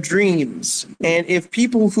and we have dreams. And if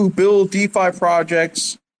people who build DeFi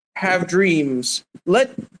projects have dreams,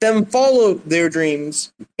 let them follow their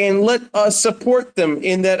dreams and let us support them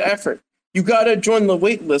in that effort. You got to join the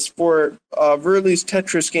wait list for Verly's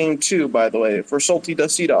Tetris game 2, by the way, for Salty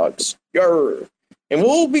Dusty Dogs. Yarr. And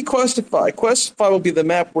we'll be Questify. Questify will be the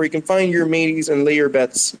map where you can find your mateys and lay your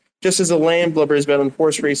bets, just as a landlubber is bet on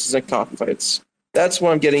horse races and cockfights. That's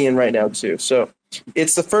what I'm getting in right now, too. So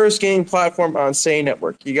it's the first game platform on Say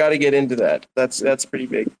Network. You got to get into that. That's pretty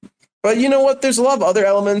big. But you know what? There's a lot of other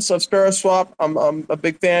elements of Sparrow Swap I'm a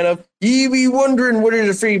big fan of. Ye be wondering what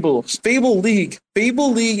is a Fable? Fable League.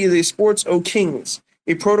 Fable League is a sports o' kings,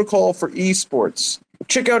 a protocol for esports.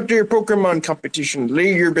 Check out their Pokemon competition.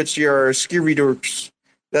 Lay your bets, your skivvy dorks.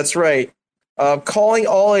 That's right. Calling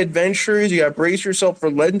all adventurers. You got to brace yourself for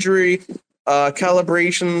legendary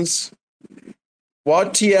calibrations.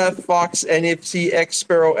 WADTF, Fox, NFT, X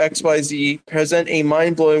Sparrow, XYZ present a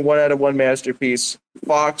mind-blowing 1 out of 1 masterpiece.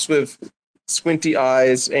 Fox with squinty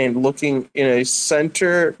eyes and looking in a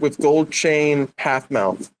center with gold chain, half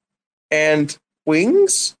mouth, and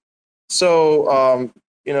wings. So,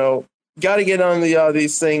 got to get on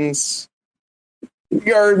these things.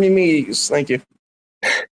 Yard me meetings. Thank you.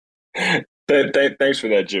 Thanks for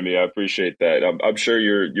that, Jimmy. I appreciate that. I'm sure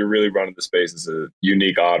you're really running the space as a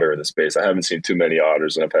unique otter in the space. I haven't seen too many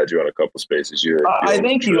otters, and I've had you on a couple spaces. I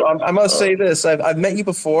thank you. I must say this: I've met you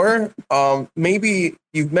before. Maybe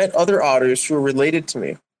you've met other otters who are related to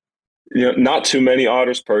me. Not too many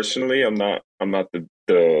otters personally. I'm not the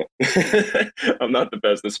I'm not the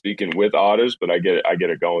best at speaking with otters, but I get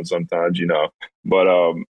it going sometimes, But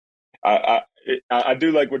I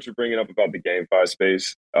do like what you're bringing up about the GameFi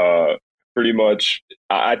space. Pretty much,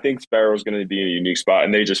 I think Sparrow's going to be in a unique spot,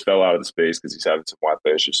 and they just fell out of the space because he's having some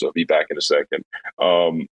Wi-Fi issues, so he'll be back in a second.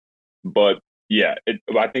 But yeah,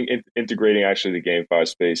 I think integrating actually the GameFi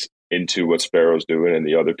space into what Sparrow's doing and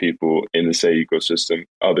the other people in the Say ecosystem,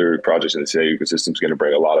 other projects in the Say ecosystem is going to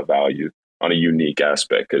bring a lot of value on a unique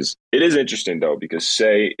aspect. Because it is interesting though, because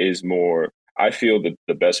Say is more. I feel that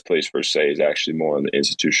the best place for Say is actually more on the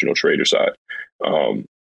institutional trader side.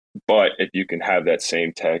 But if you can have that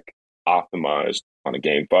same tech optimized on a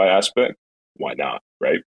GameFi aspect, why not,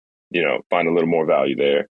 right? Find a little more value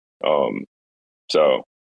there. So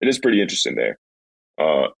it is pretty interesting there.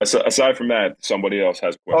 Aside from that, somebody else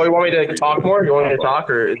has questions. Oh, you want me to talk more? You want me to talk,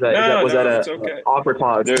 or was that an awkward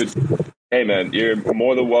pause? Dude, hey man, you're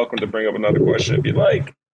more than welcome to bring up another question if you'd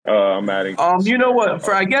like. I'm adding. You know what?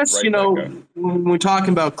 When we're talking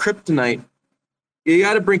about kryptonite, you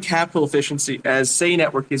got to bring capital efficiency, as Say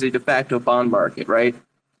Network is a de facto bond market, right?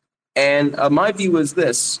 And my view is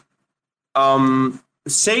this: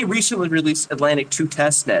 Say recently released Atlantic 2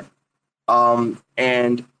 Testnet,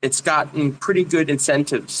 and it's gotten pretty good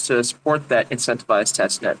incentives to support that incentivized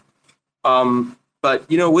testnet. But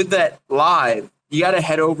with that live, you got to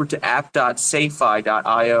head over to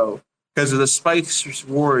app.sayfi.io because of the spikes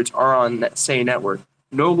rewards are on that Say Network.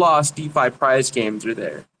 No loss DeFi prize games are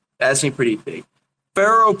there. That's pretty big.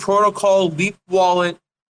 Pharaoh Protocol, Leap Wallet,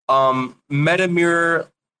 MetaMirror,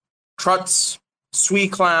 Truts,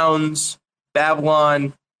 Sweet Clowns,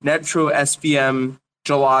 Babylon, Netro SVM,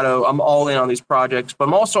 Gelato. I'm all in on these projects, but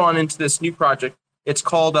I'm also on into this new project. It's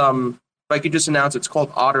called, if I could just announce, it's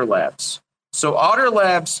called Otter Labs. So Otter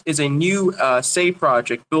Labs is a new Say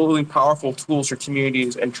project building powerful tools for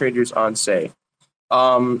communities and traders on Say.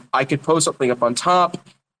 I could post something up on top.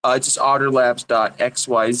 It's just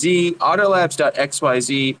otterlabs.xyz.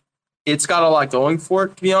 Otterlabs.xyz, it's got a lot going for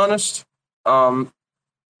it, to be honest.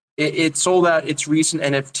 It sold out its recent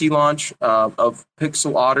NFT launch of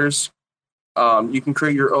Pixel Otters. You can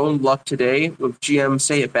create your own luck today with GM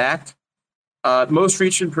Say It Back. Most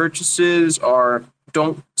recent purchases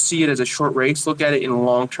don't see it as a short race. Look at it in the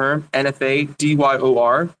long term. NFA,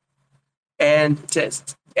 DYOR. And to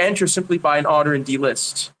enter, simply buy an otter and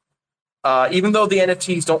delist. Even though the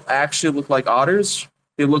NFTs don't actually look like otters,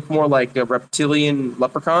 they look more like reptilian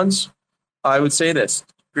leprechauns. I would say this: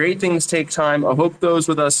 great things take time. I hope those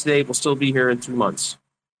with us today will still be here in 2 months.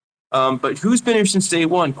 But who's been here since day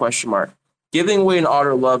one? ? Giving away an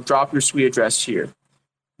otter love. Drop your sweet address here.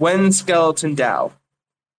 When Skeleton DAO.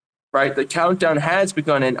 Right, the countdown has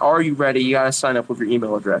begun, and are you ready? You got to sign up with your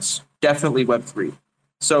email address. Definitely Web3.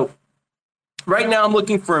 So right now I'm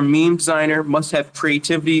looking for a meme designer, must have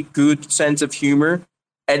creativity, good sense of humor,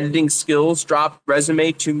 editing skills, drop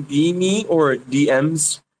resume to be me or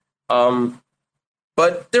DMs.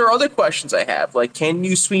 But there are other questions I have, like can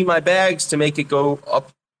you swing my bags to make it go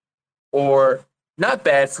up? Or not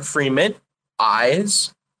bad for free mint,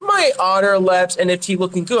 eyes, my Otter Labs NFT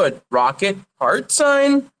looking good, rocket, heart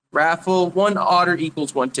sign, raffle, 1 otter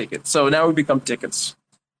equals 1 ticket. So now we become tickets.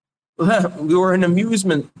 We were an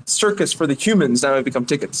amusement circus for the humans. Now we become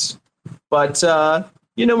tickets. But,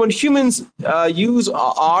 when humans use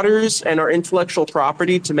otters and our intellectual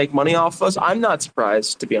property to make money off of us, I'm not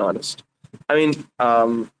surprised, to be honest. I mean,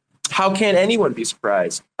 how can anyone be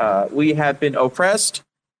surprised? We have been oppressed.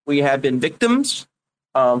 We have been victims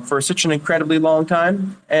for such an incredibly long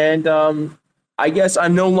time. And I guess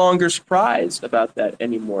I'm no longer surprised about that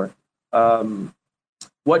anymore.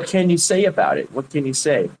 What can you say about it? What can you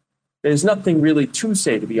say? There's nothing really to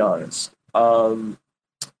say, to be honest.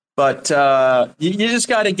 But you just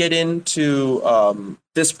got to get into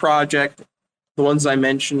this project, the ones I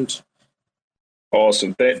mentioned.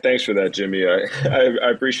 Awesome. Thanks for that, Jimmy. I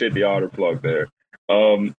appreciate the otter plug there.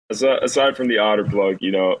 Aside from the otter plug,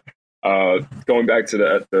 going back to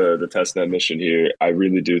the testnet mission here, I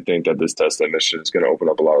really do think that this testnet mission is going to open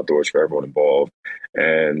up a lot of doors for everyone involved.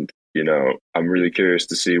 And I'm really curious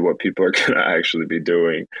to see what people are going to actually be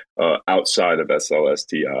doing outside of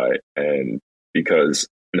SLSTI, and because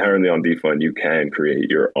inherently on DeFund you can create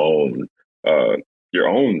your own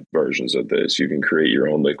versions of this. You can create your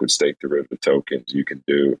own liquid stake derivative tokens. You can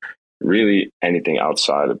do really anything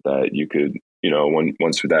outside of that. You could,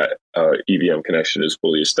 once that EVM connection is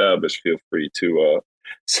fully established, feel free to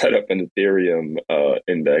set up an Ethereum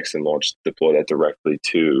index and deploy that directly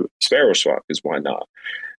to SparrowSwap, because why not?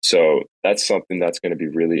 So that's something that's going to be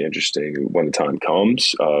really interesting when the time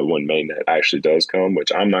comes, when mainnet actually does come,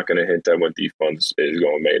 which I'm not going to hint at when DeFund is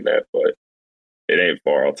going mainnet, but it ain't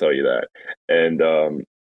far, I'll tell you that. And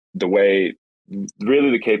the way, really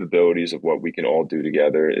the capabilities of what we can all do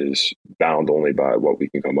together is bound only by what we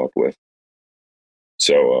can come up with.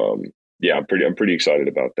 So yeah, I'm pretty excited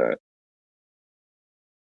about that.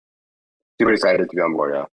 Super excited to be on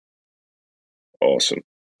board, yeah. Awesome.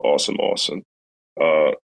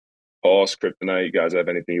 Pause, Kryptonite, you guys have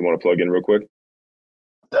anything you want to plug in real quick?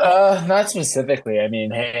 Not specifically. I mean,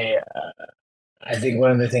 hey, I think one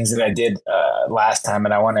of the things that I did last time,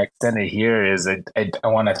 and I want to extend it here, is I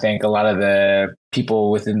want to thank a lot of the people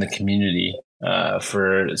within the community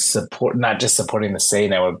for support, not just supporting the Say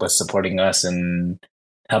Network, but supporting us and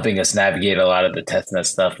helping us navigate a lot of the testnet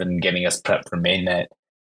stuff and getting us prepped for mainnet.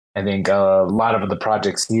 I think a lot of the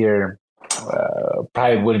projects here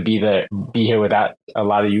probably wouldn't be here without a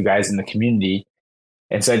lot of you guys in the community.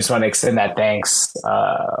 And so I just want to extend that thanks.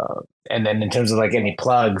 And then in terms of like any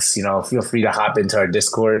plugs, feel free to hop into our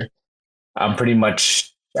Discord. You'll pretty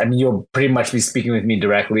much be speaking with me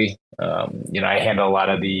directly. I handle a lot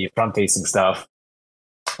of the front facing stuff.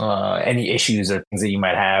 Any issues or things that you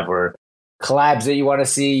might have or collabs that you want to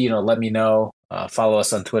see, let me know. Follow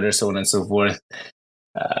us on Twitter, so on and so forth.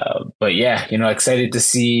 But yeah, excited to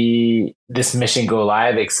see this mission go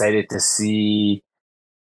live. Excited to see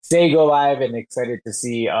Say go live, and excited to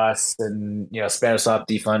see us and SparrowSwap,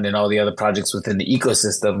 DeFund, and all the other projects within the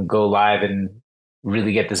ecosystem go live and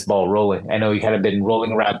really get this ball rolling. I know you kind of been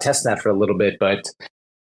rolling around testnet for a little bit, but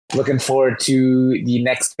looking forward to the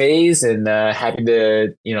next phase and happy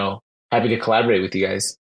to collaborate with you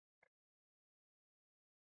guys.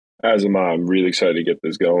 As am I. I'm really excited to get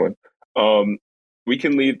this going. We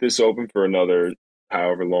can leave this open for another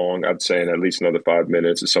however long. I'd say in at least another 5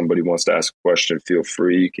 minutes. If somebody wants to ask a question, feel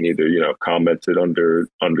free. You can either comment it under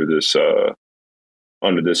this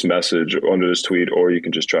message, under this tweet, or you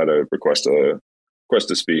can just try to request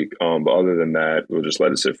to speak. But other than that, we'll just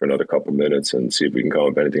let it sit for another couple minutes and see if we can come up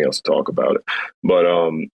with anything else to talk about it. But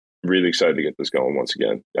really excited to get this going once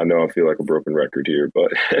again. I know I feel like a broken record here,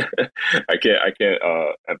 but I can't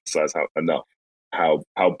emphasize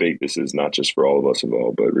how big this is, not just for all of us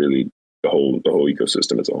involved, but really the whole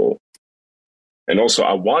ecosystem as a whole. And also,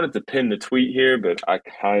 I wanted to pin the tweet here, but I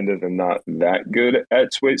kind of am not that good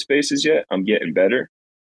at tweet spaces yet. I'm getting better.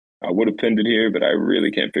 I would have pinned it here, but I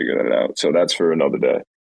really can't figure that out. So that's for another day.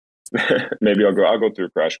 Maybe I'll go through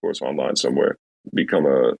a crash course online somewhere, become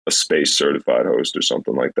a space certified host or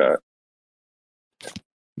something like that.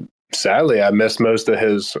 Sadly, I missed most of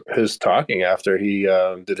his talking after he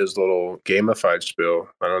did his little gamified spiel.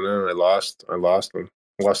 I don't know. I lost him.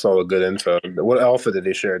 Lost all the good info. What alpha did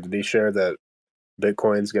he share? Did he share that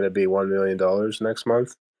Bitcoin's going to be $1 million next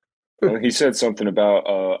month? He said something about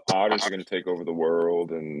otters are going to take over the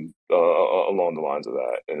world and along the lines of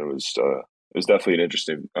that. And it was definitely an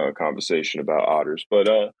interesting conversation about otters. But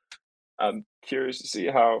I'm curious to see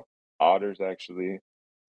how otters actually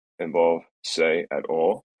involve Say at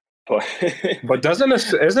all. But isn't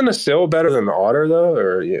a seal better than the otter though,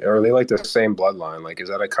 or are they like the same bloodline? Like, is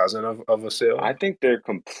that a cousin of a seal? I think they're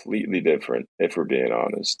completely different, if we're being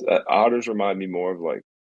honest. Otters remind me more of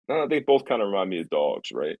they both kind of remind me of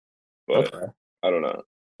dogs, right? But okay. I don't know.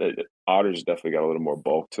 Otters definitely got a little more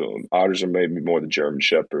bulk to them. Otters are maybe more the German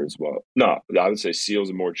Shepherds. Well, no, I would say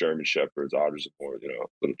seals are more German Shepherds. Otters are more,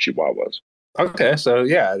 little Chihuahuas. Okay, so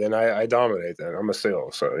yeah, then I dominate. Then I'm a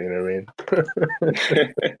seal, so you know what I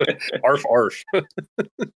mean. Arf.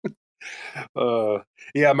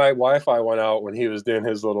 Yeah, my Wi-Fi went out when he was doing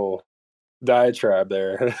his little diatribe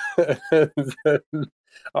there. I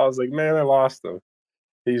was like, man, I lost him.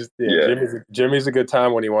 Jimmy's a good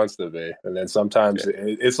time when he wants to be, and then sometimes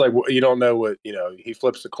it's like you don't know what he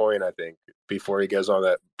flips the coin, I think, before he goes on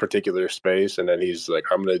that particular space, and then he's like,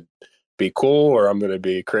 I'm gonna be cool, or I'm gonna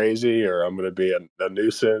be crazy, or I'm gonna be a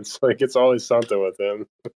nuisance. Like, it's always something with him.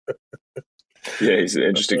 Yeah, he's an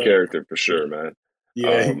interesting character for sure, man.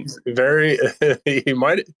 Yeah, he's very. He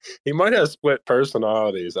might have split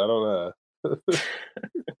personalities. I don't know.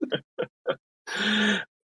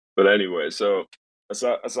 But anyway, so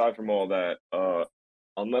aside from all that,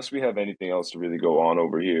 unless we have anything else to really go on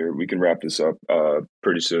over here, we can wrap this up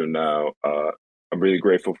pretty soon now. I'm really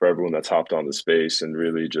grateful for everyone that's hopped on the space and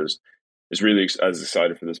really just is really as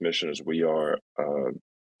excited for this mission as we are.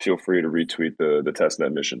 Feel free to retweet the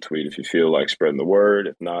Testnet mission tweet if you feel like spreading the word.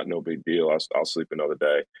 If not, no big deal. I'll sleep another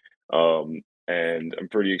day. And I'm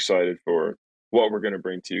pretty excited for what we're going to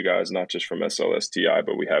bring to you guys, not just from SLSTI,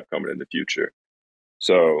 but we have coming in the future.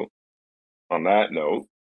 So on that note,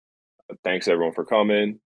 thanks everyone for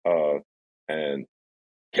coming, and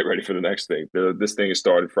get ready for the next thing. This thing is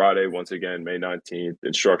started Friday, once again, May 19th.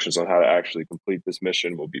 Instructions on how to actually complete this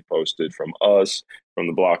mission will be posted from us, from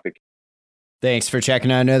the block. Thanks for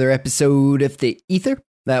checking out another episode of The Ether.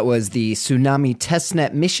 That was the Tsunami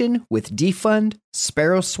Testnet mission with DeFund,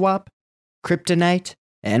 Sparrow Swap, Kryptonite,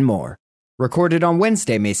 and more. Recorded on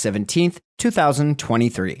Wednesday, May 17th,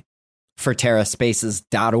 2023. For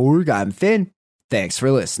TerraSpaces.org, I'm Finn. Thanks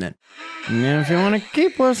for listening. And if you want to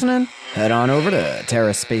keep listening, head on over to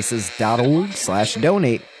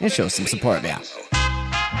TerraSpaces.org/donate and show some support now.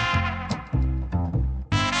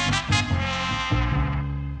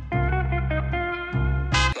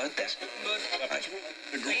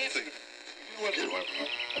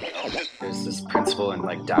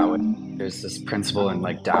 There's this principle in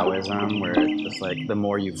Taoism where it's like the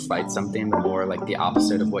more you fight something, the more like the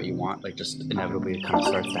opposite of what you want, like just inevitably kind of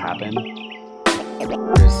starts to happen.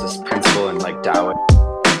 There's this principle in like Taoism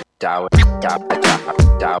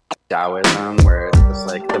where it's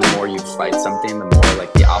like the more you fight something, the more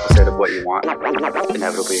like the opposite of what you want,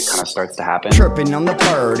 inevitably it kind of starts to happen. Chirping on the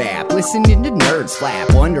Bird app, listening to nerds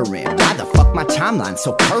flap, wondering why the fuck my timeline's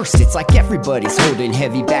so cursed. It's like everybody's holding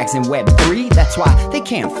heavy bags in Web 3. That's why they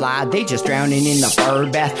can't fly, they just drowning in the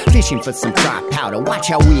bird bath, fishing for some dry powder. Watch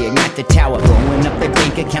how we ignite the tower, blowing up their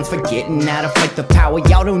bank accounts, forgetting how to fight the power.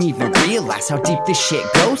 Y'all don't even realize how deep this shit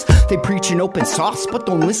goes. They preaching open source, but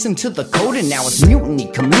don't listen to the code. And now it's mutiny,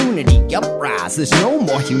 community, uprise. There's no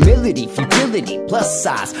more humility, futility, plus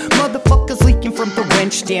size. Motherfuckers leaking from the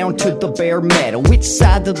wrench down to the bare metal. Which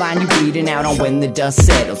side the line you bleeding out on when the dust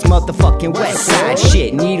settles? Motherfucking west side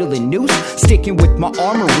shit, needle and noose. Sticking with my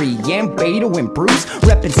armory and Beto and Bruce.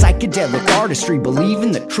 Repping psychedelic artistry,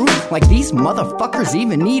 believing the truth. Like these motherfuckers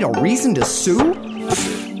even need a reason to sue?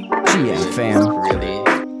 GM fam. Really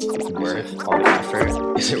worth all the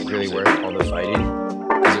effort? Is it really worth all the fighting?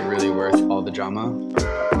 Is it really worth all the drama?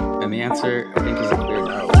 And the answer, I think, is a clear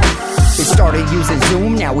no. They started using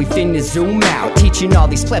Zoom, now we finna zoom out. Teaching all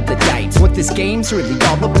these plebiscites what this game's really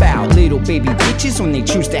all about. Little baby bitches when they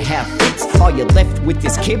choose to have fits. All you're left with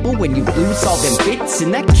is kibble when you lose all them bits.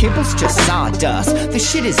 And that kibble's just sawdust, the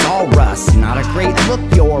shit is all rust. Not a great look,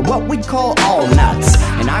 you're what we'd call all nuts.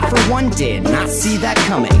 And I for one did not see that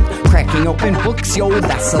coming. Cracking open books, yo,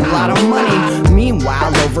 that's a lot of money.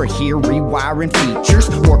 Meanwhile over here rewiring features.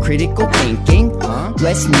 More critical thinking,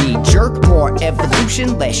 less knee-jerk. More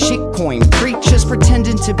evolution, less shitcoin preachers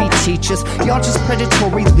pretending to be teachers. Y'all just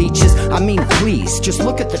predatory leeches. I mean, please, just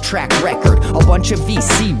look at the track record. A bunch of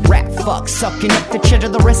VC rap fucks sucking up the cheddar.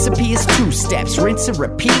 The recipe is 2 steps, rinse and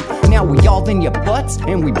repeat. Now we all in your butts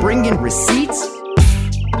and we bring in receipts.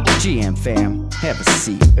 GM fam, have a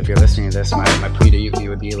seat. If you're listening to this, my plea to you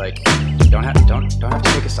would be like, don't have to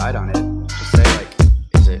take a side on it. Just say like,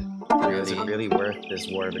 is it really worth this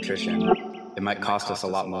war of attrition? It might cost us a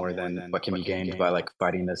lot more than what can be gained by like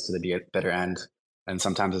fighting this to the bitter end. And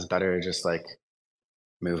sometimes it's better to just like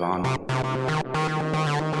move on.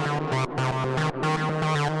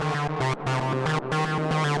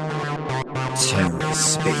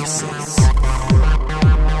 TerraSpaces.